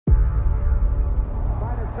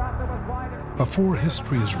Before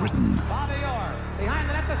history is written,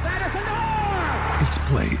 it's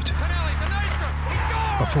played.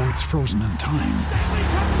 Before it's frozen in time,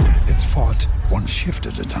 it's fought one shift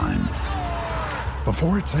at a time.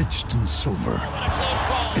 Before it's etched in silver,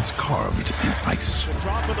 it's carved in ice.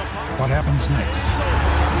 What happens next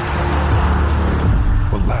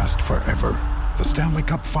will last forever. The Stanley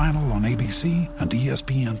Cup Final on ABC and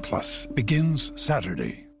ESPN Plus begins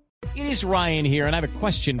Saturday. It is Ryan here, and I have a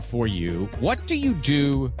question for you. What do you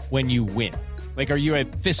do when you win? Like, are you a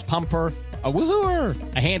fist pumper, a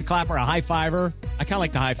woohooer, a hand clapper, a high fiver? I kind of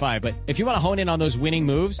like the high five, but if you want to hone in on those winning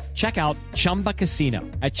moves, check out Chumba Casino.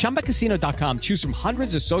 At ChumbaCasino.com, choose from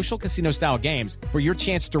hundreds of social casino-style games for your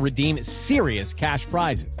chance to redeem serious cash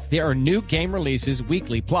prizes. There are new game releases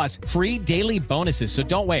weekly, plus free daily bonuses. So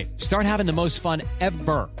don't wait. Start having the most fun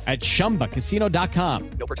ever at ChumbaCasino.com.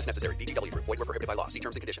 No purchase necessary. VGW Group. Void where prohibited by law. See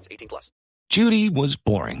terms and conditions. 18+. Judy was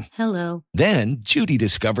boring. Hello. Then Judy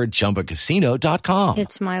discovered ChumbaCasino.com.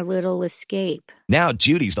 It's my little escape. Now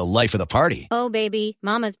Judy's the life of the party. Oh, baby,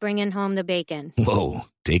 mama's bringing home the bacon. Whoa,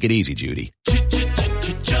 take it easy, Judy.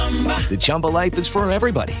 The Chumba life is for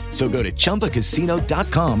everybody. So go to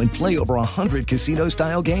ChumbaCasino.com and play over 100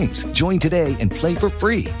 casino-style games. Join today and play for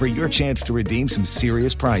free for your chance to redeem some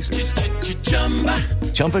serious prizes.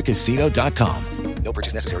 ChumbaCasino.com. No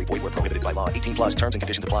purchase necessary. Void where prohibited by law. 18+. Terms and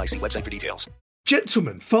conditions apply. See website for details.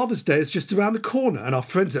 Gentlemen, Father's Day is just around the corner, and our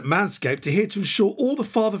friends at Manscaped are here to ensure all the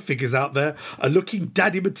father figures out there are looking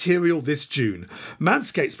daddy material this June.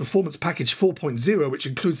 Manscaped's Performance Package 4.0, which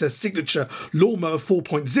includes their signature Lawnmower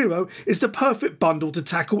 4.0, is the perfect bundle to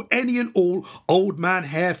tackle any and all old man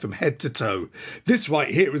hair from head to toe. This right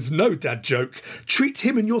here is no dad joke. Treat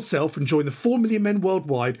him and yourself and join the 4 million men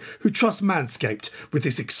worldwide who trust Manscaped with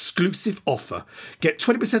this exclusive offer. Get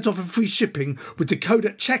 20% off and free shipping with the code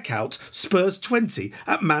at checkout, Spurs20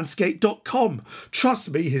 at manscaped.com. Trust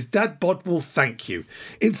me, his dad bod will thank you.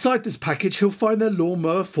 Inside this package, he'll find their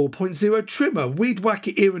Lawnmower 4.0 trimmer, Weed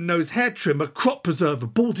Whacker ear and nose hair trimmer, Crop Preserver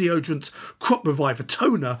ball deodorant, Crop Reviver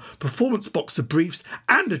toner, Performance Boxer briefs,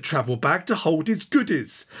 and a travel bag to hold his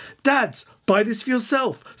goodies. Dads, buy this for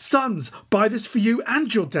yourself. Sons, buy this for you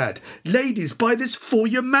and your dad. Ladies, buy this for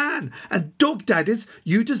your man. And dog daddies,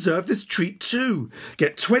 you deserve this treat too.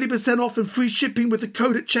 Get 20% off and free shipping with the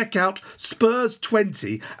code at checkout,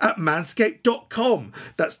 Spurs20 at manscaped.com.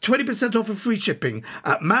 That's 20% off and free shipping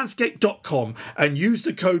at manscaped.com and use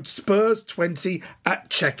the code Spurs20 at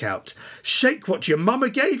checkout. Shake what your mama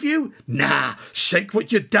gave you? Nah, shake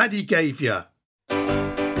what your daddy gave you.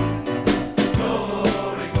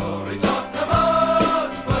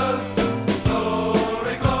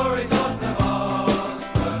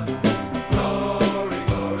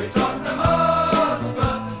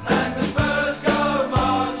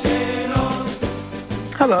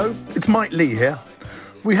 Hello, it's Mike Lee here.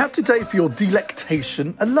 We have today for your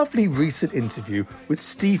delectation a lovely recent interview with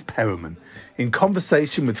Steve Perryman in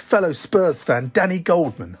conversation with fellow Spurs fan Danny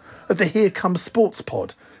Goldman of the Here Comes Sports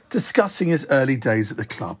pod, discussing his early days at the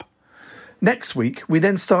club. Next week, we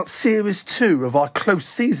then start Series 2 of our close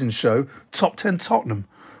season show, Top 10 Tottenham,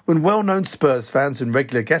 when well-known Spurs fans and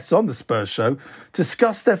regular guests on the Spurs show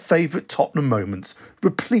discuss their favourite Tottenham moments,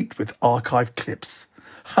 replete with archived clips.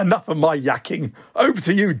 Enough of my yakking. Over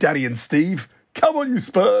to you, Danny and Steve. Come on, you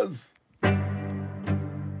Spurs.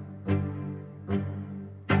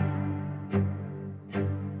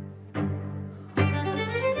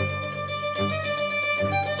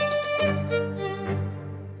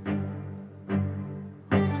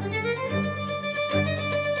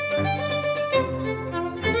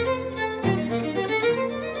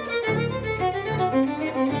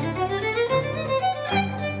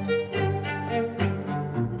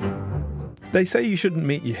 They say you shouldn't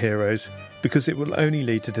meet your heroes because it will only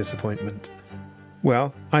lead to disappointment.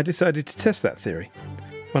 Well, I decided to test that theory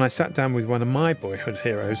when I sat down with one of my boyhood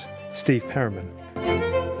heroes, Steve Perryman.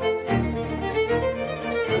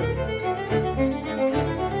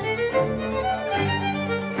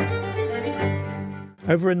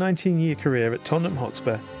 Over a 19-year career at Tottenham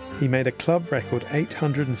Hotspur, he made a club record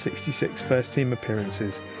 866 first-team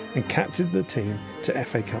appearances and captained the team to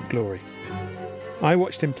FA Cup glory. I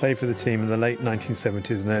watched him play for the team in the late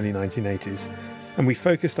 1970s and early 1980s, and we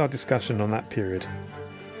focused our discussion on that period.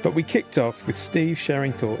 But we kicked off with Steve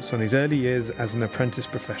sharing thoughts on his early years as an apprentice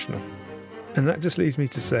professional. And that just leaves me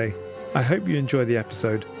to say, I hope you enjoy the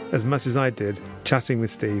episode as much as I did chatting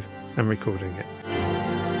with Steve and recording it.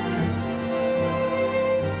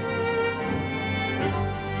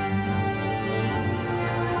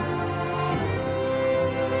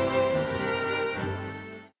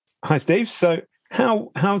 Hi, Steve. So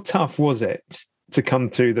how tough was it to come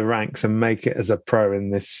through the ranks and make it as a pro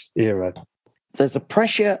in this era? There's a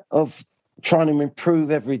pressure of trying to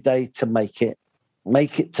improve every day to make it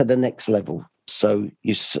to the next level. So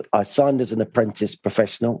I signed as an apprentice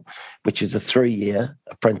professional, which is a 3-year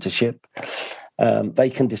apprenticeship. They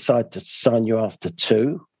can decide to sign you after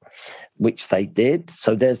 2, which they did.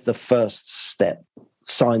 So there's the first step,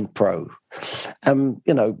 sign pro.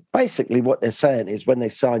 Basically what they're saying is when they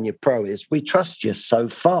sign you pro is, we trust you so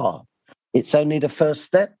far. It's only the first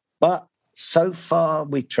step, but so far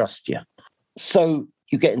we trust you. So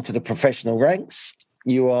you get into the professional ranks.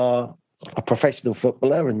 You are a professional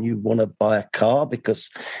footballer and you want to buy a car because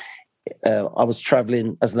I was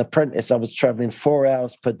traveling as an apprentice. I was traveling 4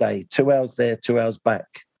 hours per day, 2 hours there, 2 hours back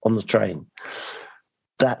on the train.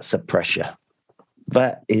 That's a pressure.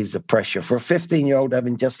 That is a pressure for a 15-year-old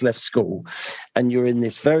having just left school and you're in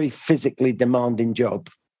this very physically demanding job.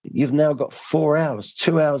 You've now got 4 hours,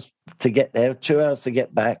 2 hours to get there, 2 hours to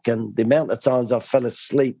get back. And the amount of times I fell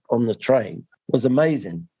asleep on the train was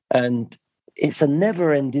amazing. And it's a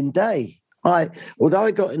never-ending day. Although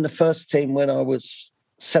I got in the first team when I was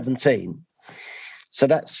 17, so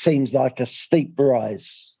that seems like a steep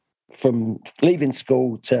rise from leaving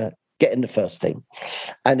school to getting the first team.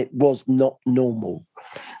 And it was not normal.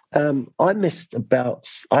 I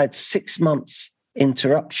had 6 months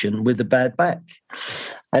interruption with a bad back.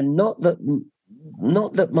 And not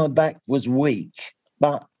that my back was weak,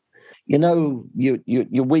 but,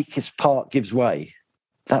 your weakest part gives way.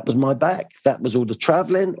 That was my back. That was all the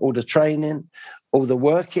traveling, all the training, all the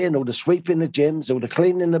working, all the sweeping the gyms, all the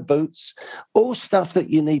cleaning the boots, all stuff that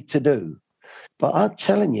you need to do. But I'm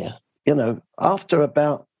telling you, after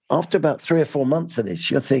about 3 or 4 months of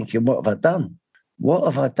this, you're thinking, what have I done? What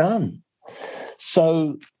have I done?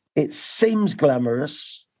 So it seems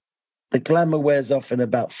glamorous. The glamour wears off in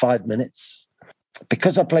about 5 minutes.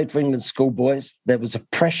 Because I played for England schoolboys, there was a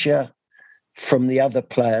pressure from the other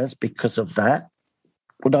players because of that.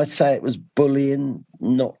 Would I say it was bullying?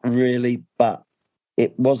 Not really, but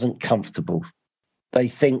it wasn't comfortable. They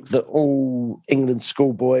think that all England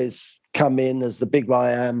schoolboys come in as the big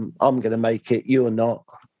I am, I'm going to make it, you're not.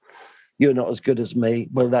 You're not as good as me.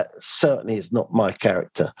 Well, that certainly is not my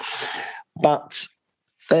character. But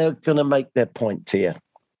they're going to make their point to you.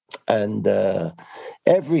 And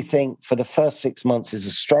everything for the first 6 months is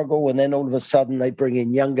a struggle. And then all of a sudden they bring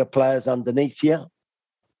in younger players underneath you.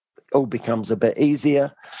 It all becomes a bit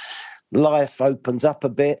easier. Life opens up a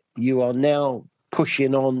bit. You are now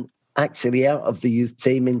pushing on actually out of the youth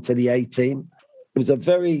team into the A team. It was a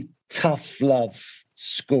very tough love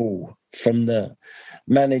school from the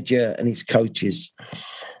manager and his coaches.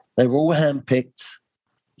 They were all handpicked.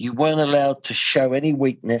 You weren't allowed to show any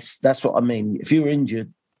weakness. That's what I mean. If you were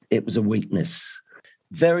injured, it was a weakness.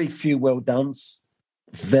 Very few well-dones.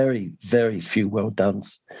 Very, very few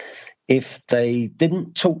well-dones. If they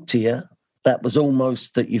didn't talk to you, that was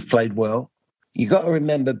almost that you've played well. You got to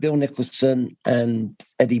remember Bill Nicholson and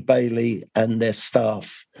Eddie Bailey and their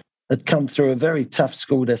staff had come through a very tough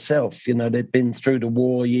school themselves. They'd been through the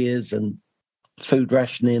war years and food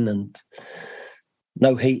rationing and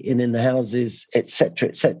no heating in the houses, etc.,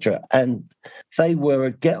 etc. And they were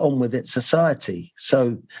a get-on-with-it society.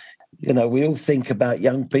 So, we all think about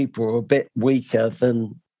young people who are a bit weaker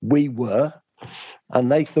than we were, and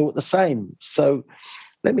they thought the same. So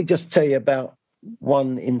let me just tell you about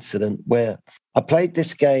one incident where I played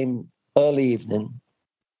this game early evening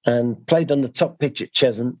and played on the top pitch at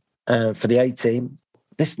Cheshunt for the A team.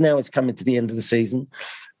 This now is coming to the end of the season.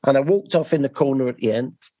 And I walked off in the corner at the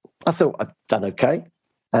end. I thought I'd done okay.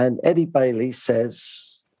 And Eddie Bailey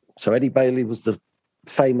says, so Eddie Bailey was the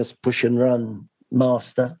famous push and run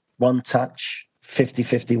master, one touch,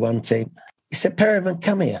 50-50 one team. He said, Perryman,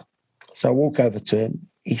 come here. So I walk over to him.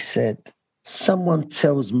 He said, someone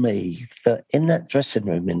tells me that in that dressing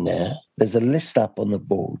room in there's a list up on the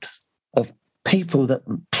board of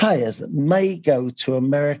players that may go to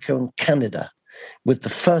America and Canada with the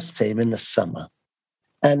first team in the summer.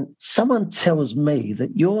 And someone tells me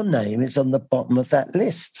that your name is on the bottom of that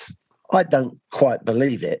list. I don't quite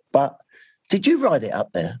believe it, but did you write it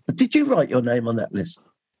up there? Did you write your name on that list?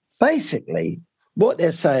 Basically, what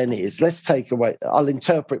they're saying is, I'll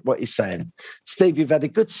interpret what he's saying. Steve, you've had a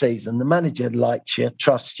good season. The manager likes you,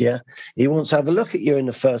 trusts you. He wants to have a look at you in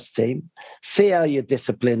the first team, see how your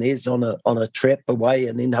discipline is on a trip away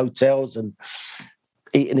and in hotels and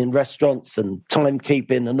eating in restaurants and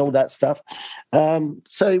timekeeping and all that stuff.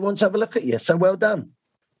 So he wants to have a look at you. So well done.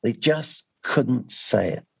 They just couldn't say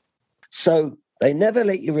it. So they never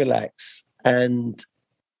let you relax. And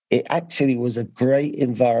it actually was a great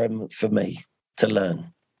environment for me to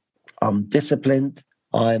learn. I'm disciplined.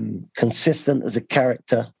 I'm consistent as a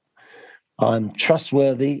character. I'm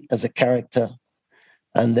trustworthy as a character.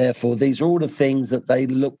 And therefore, these are all the things that they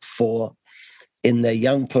look for in their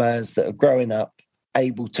young players that are growing up,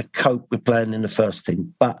 able to cope with playing in the first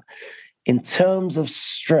team. But in terms of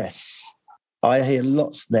stress, I hear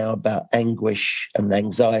lots now about anguish and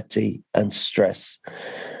anxiety and stress.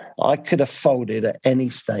 I could have folded at any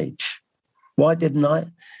stage. Why didn't I?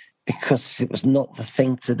 Because it was not the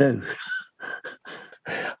thing to do.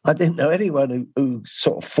 I didn't know anyone who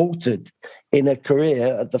sort of faltered in a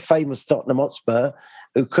career at the famous Tottenham Hotspur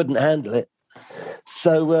who couldn't handle it.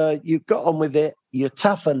 So you got on with it, you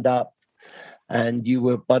toughened up, and you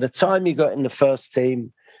were, by the time you got in the first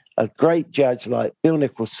team, a great judge like Bill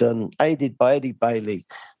Nicholson, aided by Eddie Bailey,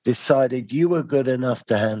 decided you were good enough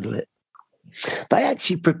to handle it. They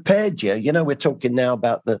actually prepared you. You know, we're talking now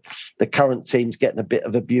about the current teams getting a bit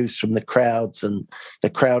of abuse from the crowds, and the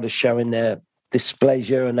crowd is showing their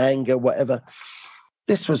displeasure and anger, whatever.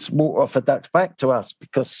 This was water off a duck's back to us,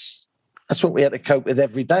 because that's what we had to cope with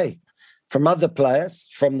every day, from other players,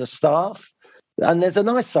 from the staff. And there's a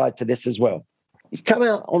nice side to this as well. You come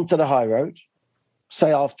out onto the high road,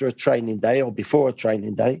 say after a training day or before a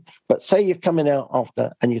training day, but say you're coming out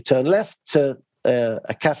after and you turn left to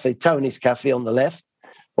a cafe, Tony's Cafe on the left,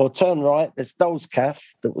 or turn right, there's Dole's Cafe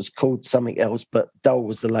that was called something else, but Dole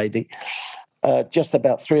was the lady, just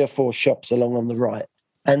about 3 or 4 shops along on the right.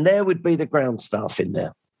 And there would be the ground staff in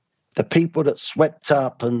there, the people that swept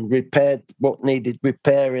up and repaired what needed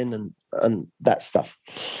repairing and that stuff.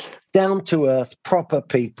 Down to earth, proper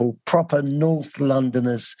people, proper North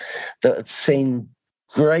Londoners that had seen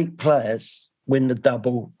great players win the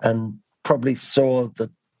double and probably saw the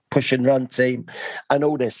push and run team and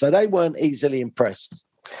all this. So they weren't easily impressed.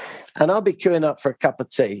 And I'll be queuing up for a cup of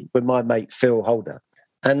tea with my mate Phil Holder.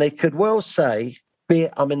 And they could well say, be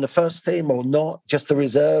it I'm in the first team or not, just the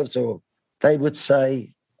reserves, or they would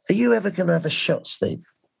say, are you ever going to have a shot, Steve?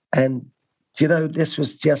 And, you know, this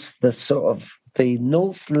was just the sort of the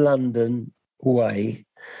North London way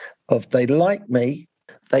of, they liked me,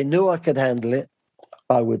 they knew I could handle it.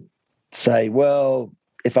 I would say, well,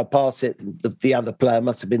 if I pass it, the other player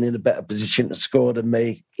must have been in a better position to score than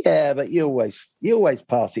me. Yeah, but you always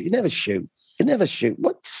pass it. You never shoot.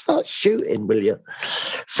 What? Start shooting, will you?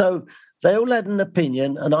 So they all had an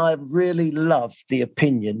opinion, and I really loved the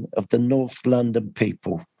opinion of the North London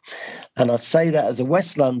people. And I say that as a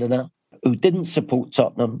West Londoner who didn't support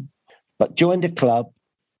Tottenham, but joined a club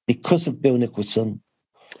because of Bill Nicholson.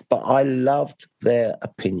 But I loved their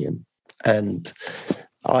opinion. And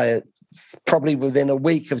I probably within a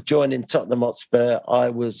week of joining Tottenham Hotspur, I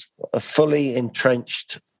was a fully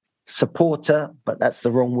entrenched supporter, but that's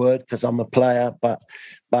the wrong word because I'm a player, but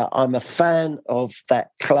I'm a fan of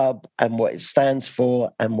that club and what it stands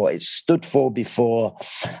for and what it stood for before.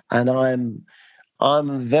 And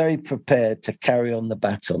I'm very prepared to carry on the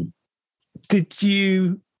baton. Did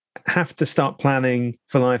you have to start planning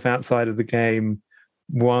for life outside of the game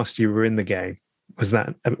whilst you were in the game? Was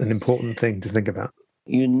that an important thing to think about?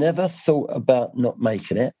 You never thought about not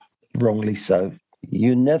making it, wrongly so.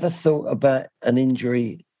 You never thought about an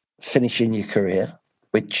injury finishing your career,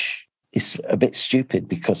 which is a bit stupid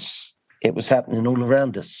because it was happening all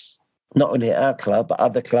around us, not only at our club, but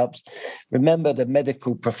other clubs. Remember, the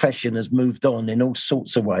medical profession has moved on in all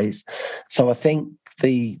sorts of ways. So I think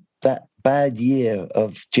that bad year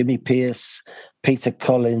of Jimmy Pearce, Peter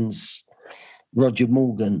Collins, Roger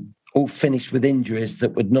Morgan, all finished with injuries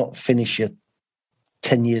that would not finish you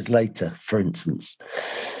 10 years later, for instance.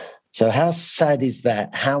 So how sad is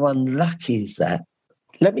that? How unlucky is that?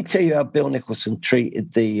 Let me tell you how Bill Nicholson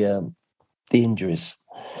treated the injuries.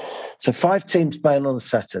 So 5 teams playing on a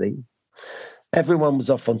Saturday. Everyone was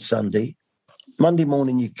off on Sunday. Monday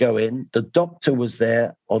morning you go in. The doctor was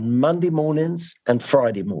there on Monday mornings and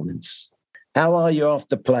Friday mornings. How are you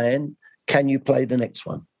after playing? Can you play the next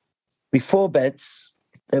one? Before beds,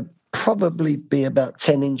 there'd probably be about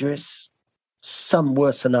 10 injuries, some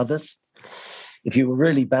worse than others. If you were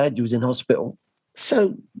really bad, you was in hospital.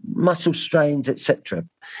 So muscle strains, etc.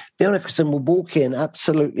 Bill Nicholson would walk in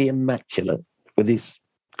absolutely immaculate with his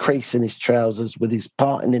crease in his trousers, with his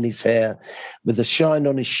parting in his hair, with the shine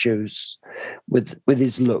on his shoes, with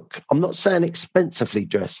his look. I'm not saying expensively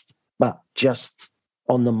dressed, but just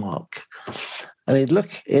on the mark. And he'd look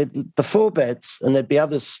at the 4 beds, and there'd be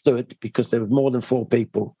others stood because there were more than 4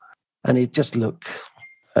 people. And he'd just look,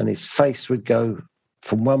 and his face would go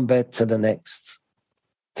from one bed to the next,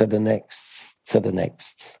 to the next, to the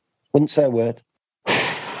next. Wouldn't say a word.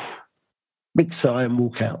 Big sigh and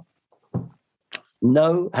walk out.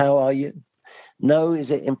 No, how are you? No,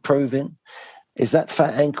 is it improving? Is that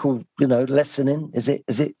fat ankle, lessening? Is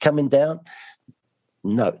it coming down?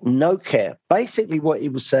 No care. Basically, what he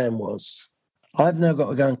was saying was, I've now got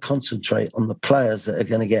to go and concentrate on the players that are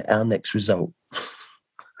going to get our next result.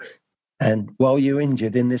 And while you're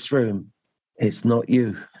injured in this room, it's not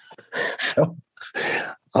you. So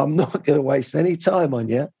I'm not going to waste any time on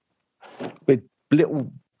you with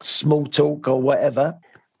little small talk or whatever.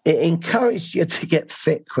 It encouraged you to get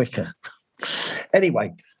fit quicker.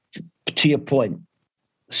 Anyway, to your point,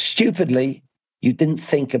 stupidly, you didn't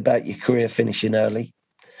think about your career finishing early.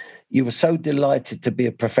 You were so delighted to be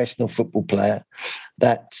a professional football player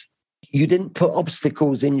that you didn't put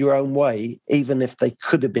obstacles in your own way, even if they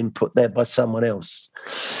could have been put there by someone else.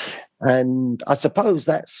 And I suppose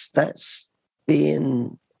that's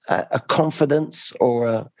being a confidence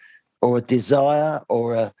or a desire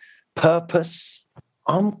or a purpose.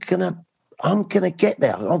 I'm gonna get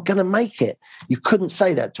there. I'm gonna make it. You couldn't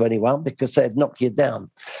say that to anyone because they'd knock you down.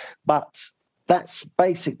 But that's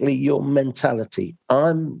basically your mentality.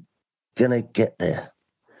 I'm gonna get there.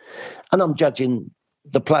 And I'm judging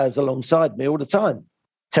the players alongside me all the time.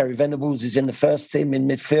 Terry Venables is in the first team in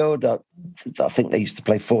midfield. I think they used to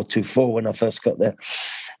play 4-2-4 when I first got there.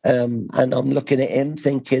 And I'm looking at him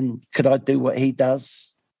thinking, could I do what he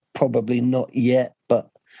does? Probably not yet, but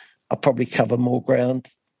I'll probably cover more ground.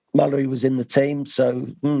 Mullery was in the team, so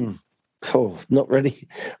not ready.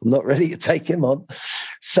 I'm not ready to take him on.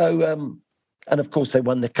 So, and of course, they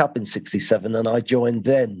won the cup in '67, and I joined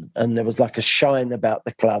then. And there was like a shine about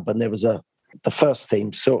the club, and there was the first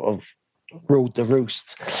team sort of ruled the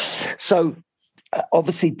roost. So,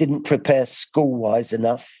 obviously, didn't prepare school-wise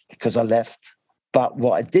enough because I left. But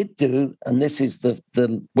what I did do, and this is the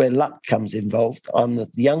where luck comes involved. I'm the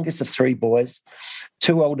youngest of three boys,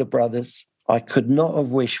 two older brothers. I could not have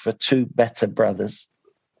wished for two better brothers.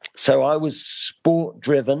 So I was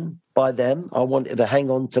sport-driven by them. I wanted to hang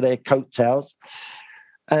on to their coattails.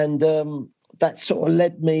 And that sort of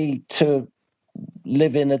led me to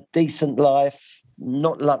living a decent life,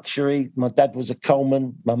 not luxury. My dad was a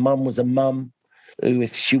coalman. My mum was a mum who,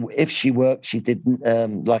 if she worked, she did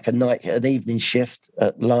like an evening shift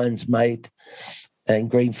at Lions Maid in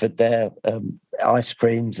Greenford there, ice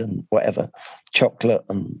creams and whatever, chocolate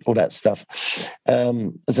and all that stuff.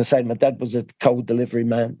 As I say, my dad was a coal delivery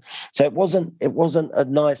man. So it wasn't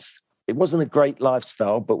a great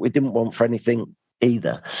lifestyle, but we didn't want for anything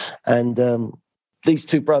either. And these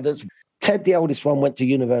two brothers, Ted, the oldest one, went to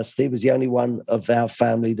university, was the only one of our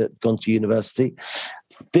family that had gone to university.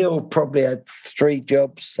 Bill probably had 3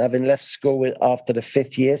 jobs, having left school after the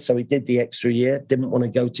 5th year, so he did the extra year, didn't want to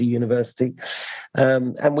go to university.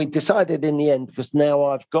 And we decided in the end, because now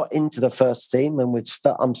I've got into the first team and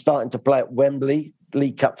I'm starting to play at Wembley,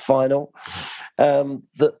 League Cup final,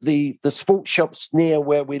 that the sports shops near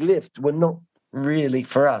where we lived were not really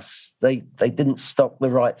for us. They didn't stock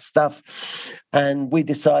the right stuff. And we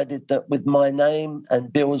decided that with my name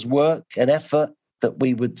and Bill's work and effort, that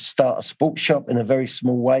we would start a sports shop in a very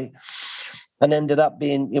small way, and ended up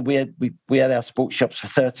being, we had our sports shops for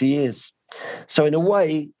 30 years. So in a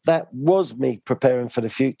way, that was me preparing for the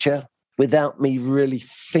future without me really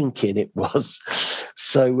thinking it was.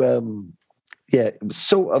 So, it was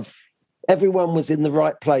sort of, everyone was in the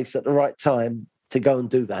right place at the right time to go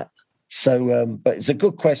and do that. So, but it's a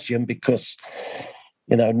good question because,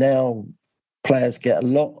 now players get a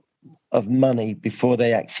lot of money before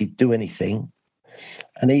they actually do anything.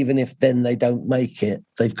 And even if then they don't make it,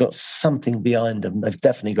 they've got something behind them. They've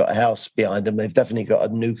definitely got a house behind them. They've definitely got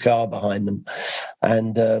a new car behind them.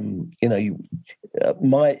 And, in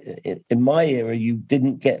my era, you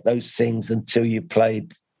didn't get those things until you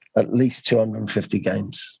played at least 250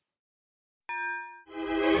 games.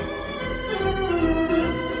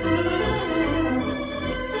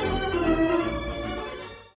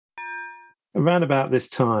 Around about this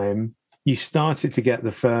time, you started to get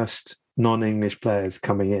the first non-English players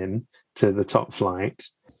coming in to the top flight.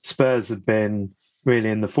 Spurs have been really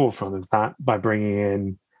in the forefront of that by bringing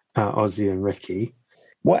in Ozzy and Ricky.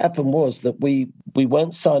 What happened was that we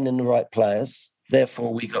weren't signing the right players,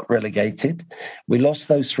 therefore we got relegated. We lost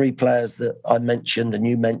those 3 players that I mentioned and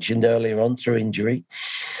you mentioned earlier on through injury.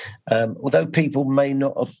 Although people may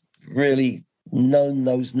not have really known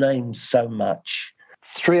those names so much,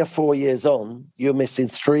 3 or 4 years on, you're missing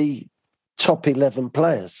 3 top 11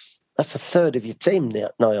 players. That's a third of your team now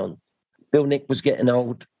on. Bill Nick was getting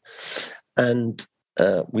old, and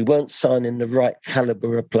we weren't signing the right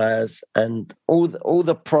calibre of players, and all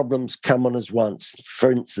the problems come on us once.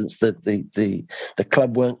 For instance, the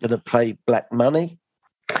club weren't going to pay black money.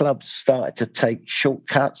 Clubs started to take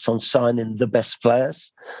shortcuts on signing the best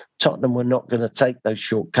players Tottenham were not going to take those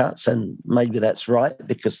shortcuts, and maybe that's right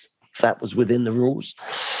because that was within the rules.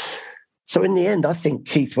 So in the end, I think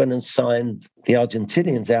Keith went and signed the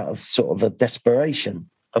Argentinians out of sort of a desperation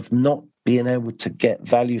of not being able to get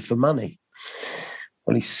value for money.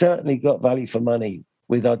 Well, he certainly got value for money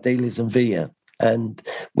with Ardiles and Villa. And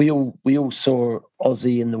we all saw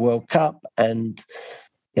Ozzy in the World Cup, and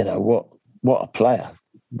what a player.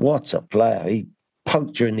 What a player. He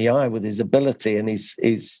poked you in the eye with his ability and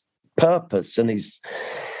his purpose and his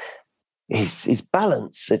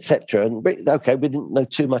balance, etc. And okay, we didn't know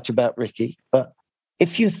too much about Ricky, but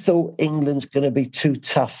if you thought England's going to be too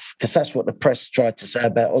tough, because that's what the press tried to say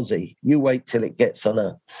about Ozzy, you wait till it gets on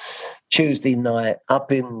a Tuesday night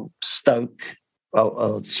up in Stoke,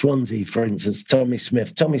 Swansea, for instance, Tommy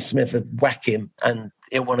Smith would whack him and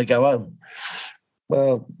he'll want to go home.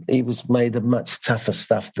 Well, he was made of much tougher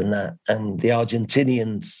stuff than that. And the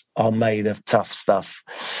Argentinians are made of tough stuff.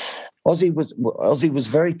 Ozzy was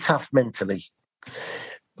very tough mentally.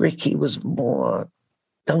 Ricky was more,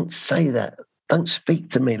 don't say that. Don't speak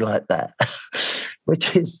to me like that.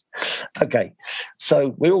 Which is, okay.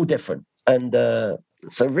 So we're all different. And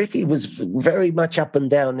so Ricky was very much up and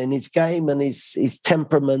down in his game and his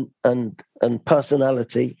temperament and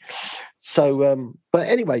personality. So, but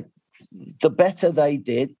anyway, the better they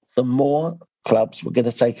did, the more clubs were going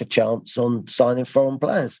to take a chance on signing foreign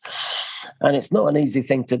players. And it's not an easy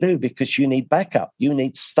thing to do because you need backup, you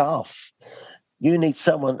need staff. You need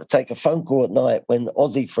someone to take a phone call at night when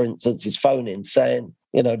Ozzy, for instance, is phoning saying,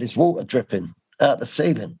 there's water dripping out the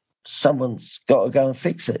ceiling. Someone's got to go and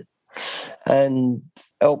fix it and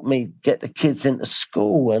help me get the kids into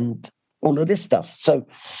school and all of this stuff. So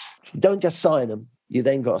you don't just sign them, you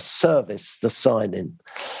then got to service the signing.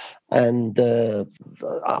 And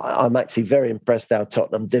I'm actually very impressed how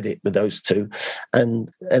Tottenham did it with those two. And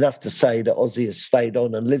enough to say that Ozzy has stayed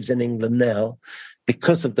on and lives in England now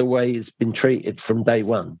because of the way he's been treated from day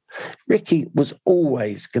one. Ricky was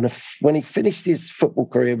always going to, when he finished his football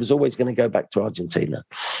career, was always going to go back to Argentina.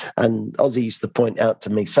 And Ozzy used to point out to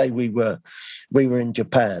me, say we were in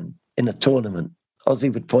Japan in a tournament,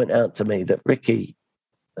 Ozzy would point out to me that Ricky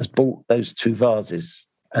has bought those two vases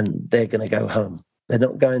and they're going to go home. They're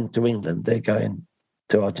not going to England, they're going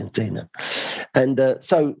to Argentina. And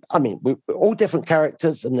so, I mean, we're all different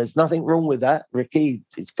characters and there's nothing wrong with that. Ricky,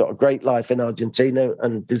 he's got a great life in Argentina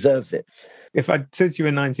and deserves it. If I said to you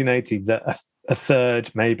in 1980 that a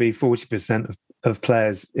third, maybe 40% of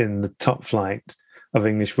players in the top flight of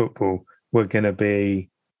English football were going to be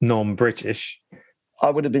non-British,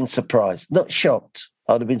 I would have been surprised. Not shocked.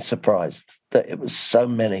 I would have been surprised that it was so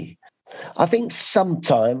many. I think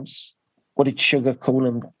sometimes, what did Sugar call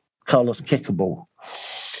him? Carlos Kickable.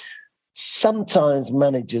 Sometimes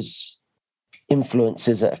managers,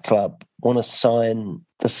 influences at a club want to sign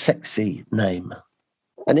the sexy name.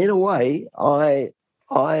 And in a way, I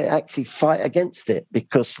actually fight against it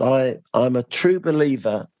because I'm a true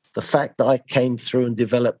believer. The fact that I came through and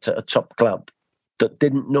developed at a top club that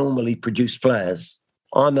didn't normally produce players,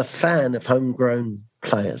 I'm a fan of homegrown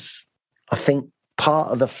players. I think part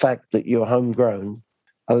of the fact that you're homegrown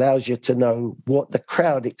allows you to know what the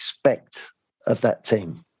crowd expect of that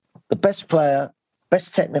team. The best player,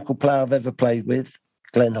 best technical player I've ever played with,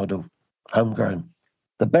 Glenn Hoddle, homegrown.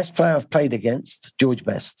 The best player I've played against, George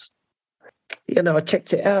Best. I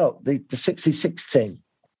checked it out, the 66 team,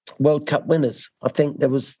 World Cup winners. I think there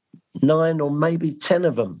was 9 or maybe 10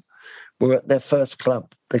 of them were at their first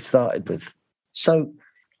club they started with. So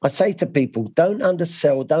I say to people, don't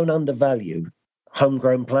undersell, don't undervalue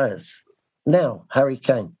homegrown players. Now, Harry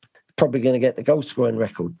Kane, probably going to get the goal scoring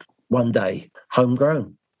record one day,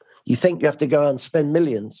 homegrown. You think you have to go and spend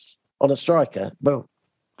millions on a striker? Well,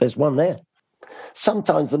 there's one there.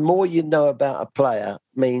 Sometimes the more you know about a player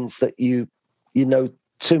means that you know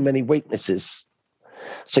too many weaknesses,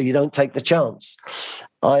 so you don't take the chance.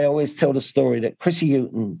 I always tell the story that Chrissy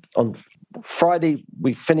Houghton, on Friday,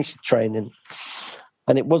 we finished the training,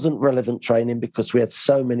 and it wasn't relevant training because we had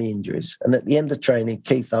so many injuries. And at the end of training,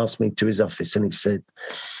 Keith asked me to his office and he said,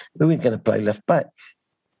 "Who are we going to play left back?"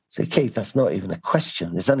 I said, "Keith, that's not even a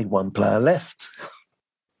question. There's only one player left."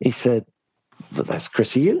 He said, "But that's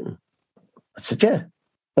Chrissy Houghton." I said, "Yeah,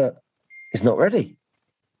 but he's not ready."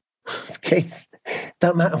 Keith,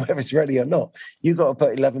 don't matter whether it's ready or not. You've got to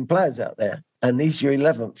put 11 players out there, and he's your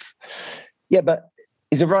 11th. "Yeah, but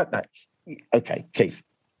he's a right back." "Okay, Keith,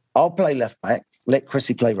 I'll play left back. Let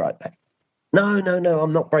Chrissy play right back." No,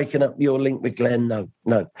 I'm not breaking up your link with Glenn.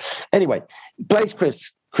 No. Anyway, he plays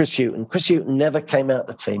Chris Houghton. Chris Houghton never came out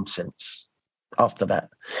the team since after that.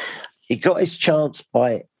 He got his chance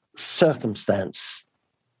by circumstance.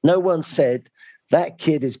 No one said, That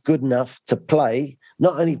kid is good enough to play,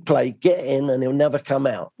 not only play, get in and he'll never come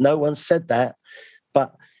out. No one said that.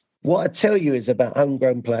 But what I tell you is about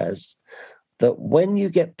homegrown players, that when you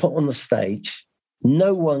get put on the stage,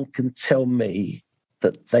 no one can tell me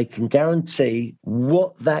that they can guarantee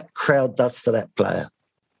what that crowd does to that player.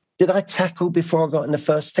 Did I tackle before I got in the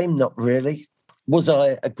first team? Not really. Was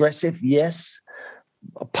I aggressive? Yes.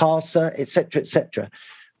 A passer, etc., etc.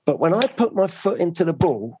 But when I put my foot into the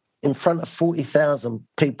ball in front of 40,000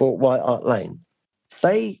 people at White Hart Lane,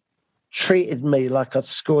 they treated me like I'd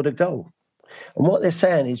scored a goal. And what they're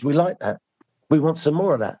saying is, we like that. We want some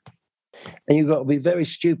more of that. And you've got to be very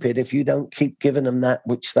stupid if you don't keep giving them that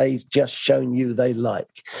which they've just shown you they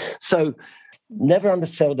like. So never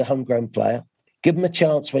undersell the homegrown player. Give them a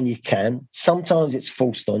chance when you can. Sometimes it's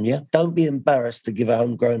forced on you. Don't be embarrassed to give a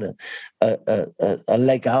homegrown a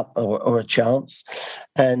leg up or a chance.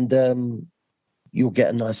 And you'll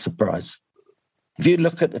get a nice surprise. If you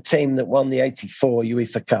look at the team that won the 84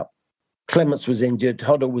 UEFA Cup, Clements was injured,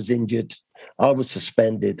 Hoddle was injured, I was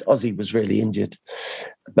suspended, Ozzy was really injured,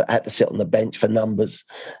 but had to sit on the bench for numbers.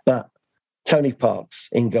 But Tony Parks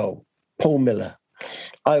in goal, Paul Miller.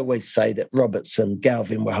 I always say that Robertson,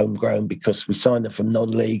 Galvin were homegrown because we signed them from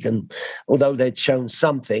non-league, and although they'd shown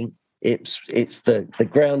something, it's the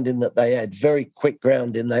grounding that they had, very quick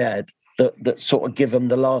grounding they had, that sort of give them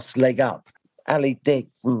the last leg up. Ali Dick,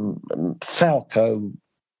 Falco,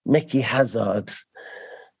 Mickey Hazard.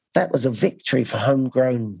 That was a victory for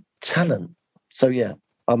homegrown talent. So yeah,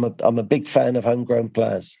 I'm a big fan of homegrown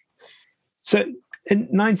players. So in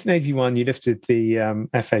 1981, you lifted the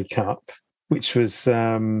FA Cup, which was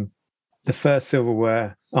the first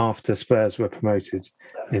silverware after Spurs were promoted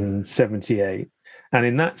in 78. And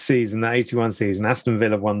in that season, that 81 season, Aston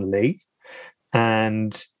Villa won the league.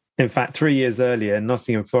 And in fact, 3 years earlier,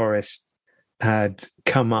 Nottingham Forest had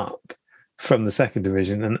come up from the second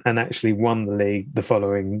division and actually won the league the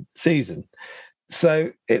following season.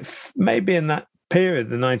 So maybe in that period,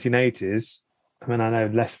 the 1980s, I mean, I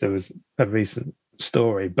know Leicester was a recent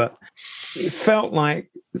story, but it felt like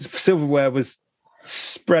silverware was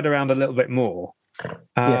spread around a little bit more.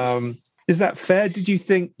 Yes. Is that fair? Did you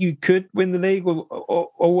think you could win the league, or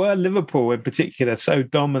were Liverpool in particular so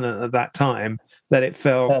dominant at that time that it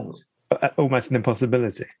felt almost an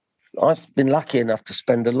impossibility? I've been lucky enough to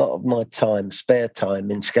spend a lot of my spare time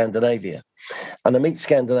in Scandinavia. And I meet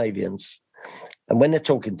Scandinavians, and when they're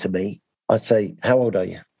talking to me, I say, how old are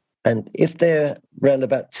you? And if they're around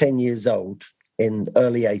about 10 years old in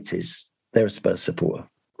early 80s, they're a Spurs supporter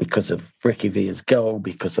because of Ricky Villa's goal,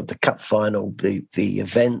 because of the cup final, the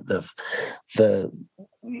event, the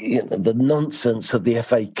nonsense of the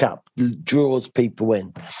FA Cup draws people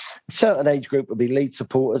in. A certain age group would be Leeds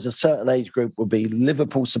supporters, a certain age group would be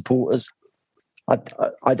Liverpool supporters.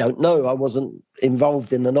 I don't know. I wasn't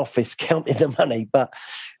involved in an office counting the money, but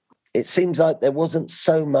it seems like there wasn't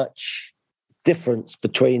so much difference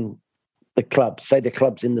between the clubs, say the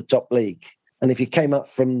clubs in the top league. And if you came up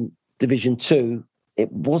from Division 2,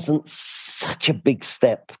 it wasn't such a big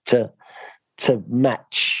step to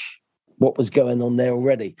match what was going on there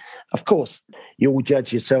already. Of course, you all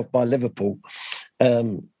judge yourself by Liverpool.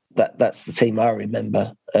 That's the team I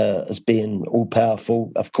remember as being all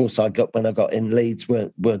powerful. Of course, when I got in, Leeds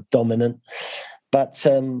were dominant. But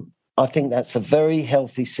I think that's a very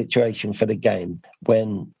healthy situation for the game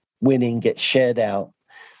when winning gets shared out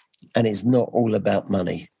and it's not all about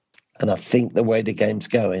money. And I think the way the game's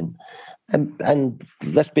going, and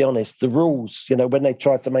let's be honest, the rules, when they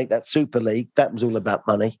tried to make that Super League, that was all about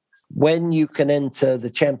money. When you can enter the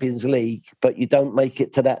Champions League, but you don't make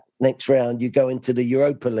it to that next round, you go into the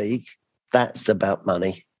Europa League, that's about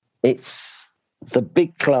money. It's the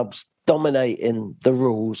big clubs dominating the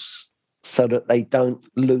rules so that they don't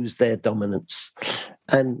lose their dominance.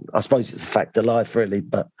 And I suppose it's a fact of life, really,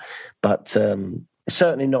 but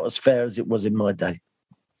certainly not as fair as it was in my day.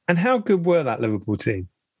 And how good were that Liverpool team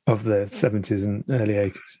of the 70s and early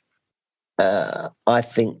 80s? I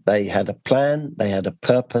think they had a plan. They had a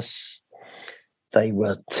purpose. They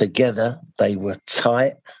were together. They were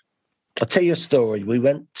tight. I'll tell you a story. We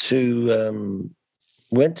went to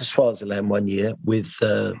Swaziland one year with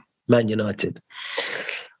Man United,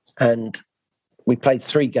 and we played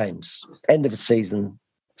 3 games. End of the season,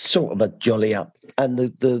 sort of a jolly up. And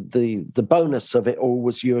the bonus of it all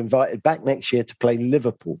was you're invited back next year to play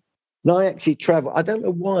Liverpool. And I actually travelled, I don't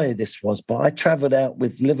know why this was, but I travelled out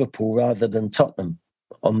with Liverpool rather than Tottenham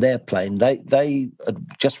on their plane. They had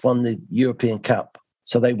just won the European Cup,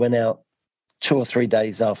 so they went out 2 or 3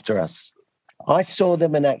 days after us. I saw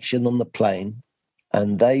them in action on the plane,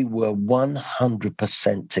 and they were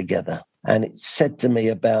 100% together. And it said to me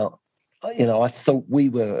about I thought we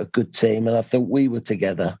were a good team and I thought we were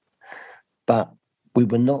together, but we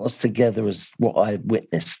were not as together as what I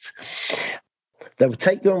witnessed. They would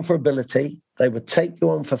take you on for ability. They would take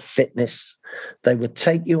you on for fitness. They would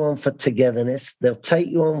take you on for togetherness. They'll take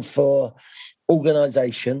you on for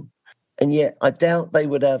organisation. And yet I doubt they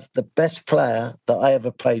would have the best player that I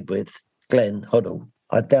ever played with, Glenn Hoddle.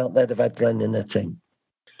 I doubt they'd have had Glenn in their team.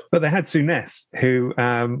 But they had Souness, who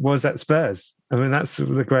was at Spurs. I mean, that's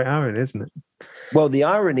the great irony, isn't it? Well, the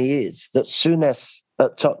irony is that Souness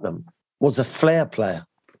at Tottenham was a flair player.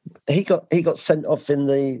 He got sent off in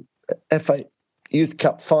the FA Youth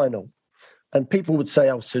Cup final. And people would say,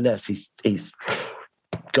 Souness, he's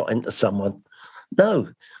got into someone. No,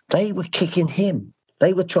 they were kicking him.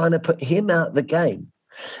 They were trying to put him out of the game.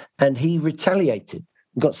 And he retaliated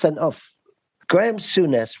and got sent off. Graham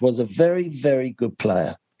Souness was a very, very good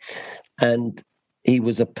player. And he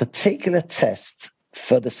was a particular test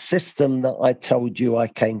for the system that I told you I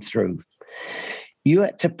came through. You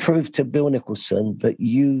had to prove to Bill Nicholson that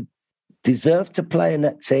you deserved to play in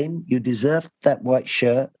that team, you deserved that white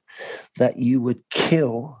shirt, that you would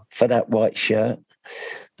kill for that white shirt,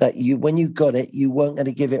 that you, when you got it, you weren't going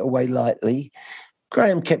to give it away lightly.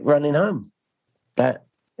 Graham kept running home. That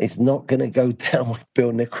is not going to go down with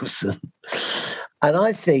Bill Nicholson. And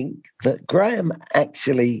I think that Graham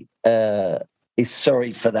actually is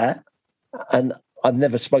sorry for that. And I've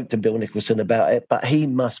never spoke to Bill Nicholson about it, but he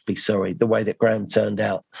must be sorry the way that Graham turned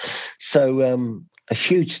out. So a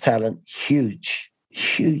huge talent, huge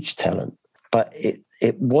talent. But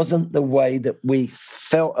it wasn't the way that we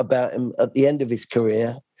felt about him at the end of his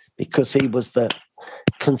career, because he was the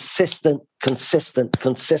consistent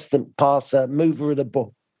passer, mover of the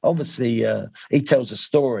ball. Obviously, he tells a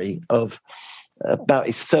story about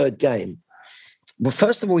his third game. Well,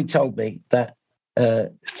 first of all, he told me that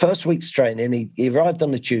first week's training, he arrived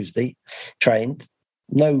on the Tuesday, trained,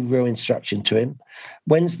 no real instruction to him.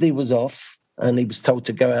 Wednesday was off, and he was told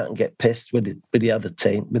to go out and get pissed with the other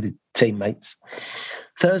team, with his teammates.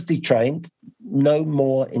 Thursday trained, no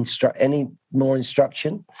more any more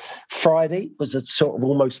instruction. Friday was a sort of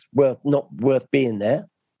almost not worth being there.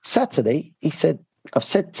 Saturday, he said, I've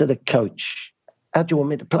said to the coach, how do you want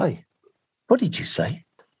me to play? What did you say?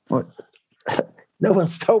 What? No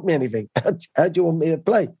one's told me anything. How do you want me to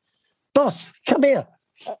play? Boss, come here.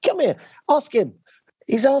 Ask him.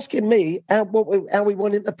 He's asking me how we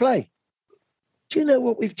want him to play. Do you know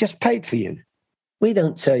what we've just paid for you? We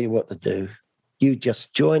don't tell you what to do. You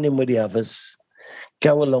just join in with the others,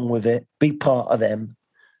 go along with it, be part of them,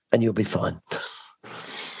 and you'll be fine.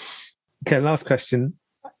 Okay, last question.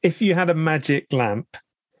 If you had a magic lamp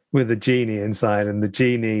with a genie inside and the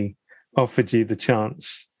genie offered you the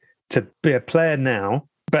chance to be a player now,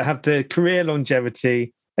 but have the career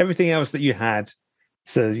longevity, everything else that you had,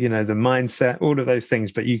 so, the mindset, all of those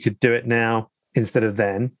things, but you could do it now instead of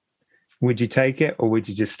then, would you take it or would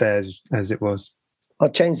you just stay as it was? I'll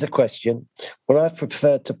change the question. Would I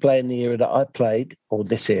prefer to play in the era that I played, or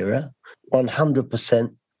this era?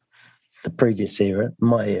 100% the previous era,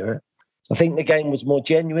 my era. I think the game was more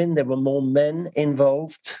genuine. There were more men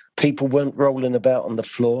involved. People weren't rolling about on the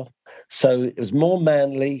floor. So it was more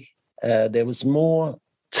manly. There was more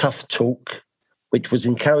tough talk, which was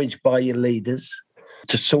encouraged by your leaders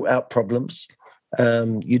to sort out problems.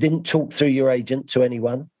 You didn't talk through your agent to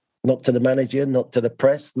anyone, not to the manager, not to the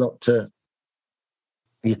press, not to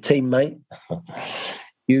your teammate.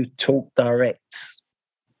 You talk direct.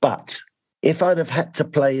 But if I'd have had to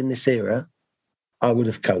play in this era, I would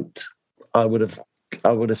have coped. I would have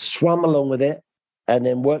swum along with it and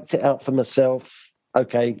then worked it out for myself.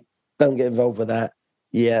 Okay, don't get involved with that.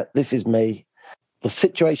 Yeah, this is me. The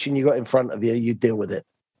situation you got in front of you, you deal with it.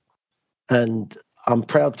 And I'm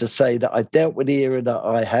proud to say that I dealt with the era that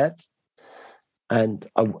I had, and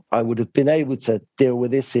I would have been able to deal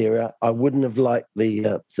with this era. I wouldn't have liked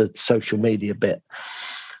the social media bit.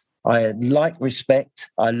 I like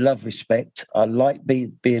respect. I love respect. I like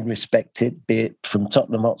being respected, be it from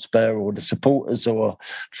Tottenham Hotspur or the supporters or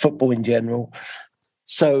football in general.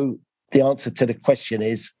 So the answer to the question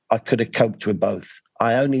is I could have coped with both.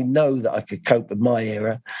 I only know that I could cope with my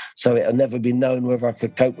era, so it'll never be known whether I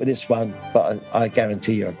could cope with this one, but I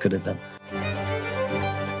guarantee you I could have done.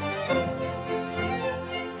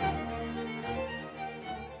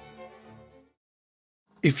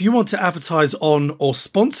 If you want to advertise on or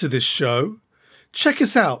sponsor this show, check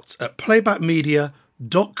us out at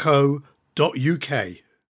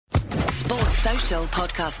playbackmedia.co.uk. Sports Social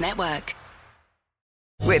Podcast Network.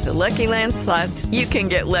 With the Lucky Land Slots, you can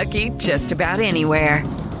get lucky just about anywhere.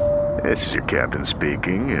 This is your captain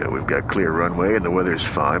speaking. We've got clear runway and the weather's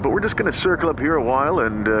fine, but we're just going to circle up here a while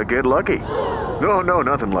and get lucky. No,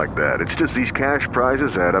 nothing like that. It's just these cash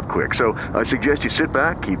prizes add up quick. So I suggest you sit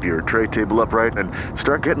back, keep your tray table upright, and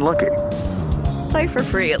start getting lucky. Play for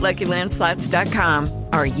free at LuckyLandSlots.com.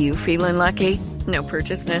 Are you feeling lucky? No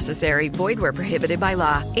purchase necessary. Void where prohibited by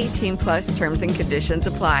law. 18+ terms and conditions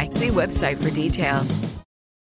apply. See website for details.